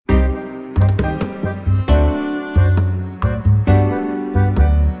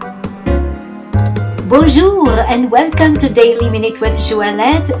Bonjour and welcome to Daily Minute with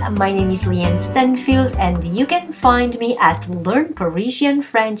Joëlette. My name is Leanne Stanfield and you can find me at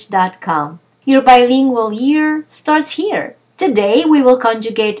learnparisianfrench.com. Your bilingual year starts here. Today we will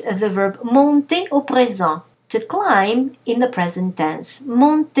conjugate the verb monter au présent, to climb in the present tense.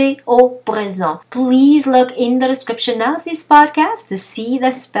 Monter au présent. Please look in the description of this podcast to see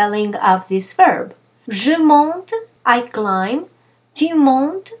the spelling of this verb. Je monte, I climb. Tu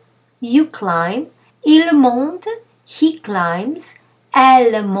montes, you climb. Il monte, he climbs.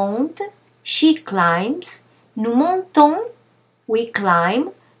 Elle monte, she climbs. Nous montons, we climb.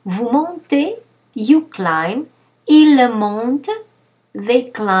 Vous montez, you climb. Ils montent,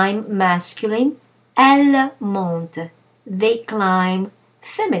 they climb masculine. Elle monte, they climb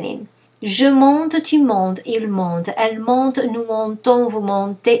feminine. Je monte, tu montes, il monte. Elle monte, nous montons, vous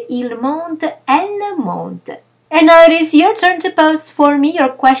montez. Il monte, elle monte. And now it is your turn to post for me your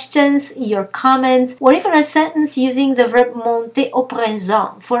questions, your comments, or even a sentence using the verb monter au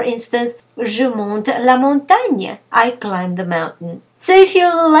présent. For instance, je monte la montagne. I climb the mountain. So if you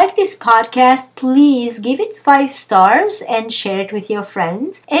like this podcast, please give it 5 stars and share it with your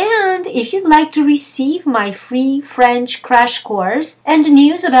friends. And if you'd like to receive my free French crash course and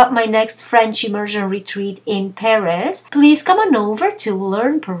news about my next French immersion retreat in Paris, please come on over to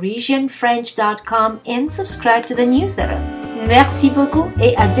learnparisianfrench.com and subscribe to the newsletter. Merci beaucoup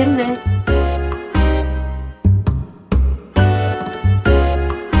et à demain!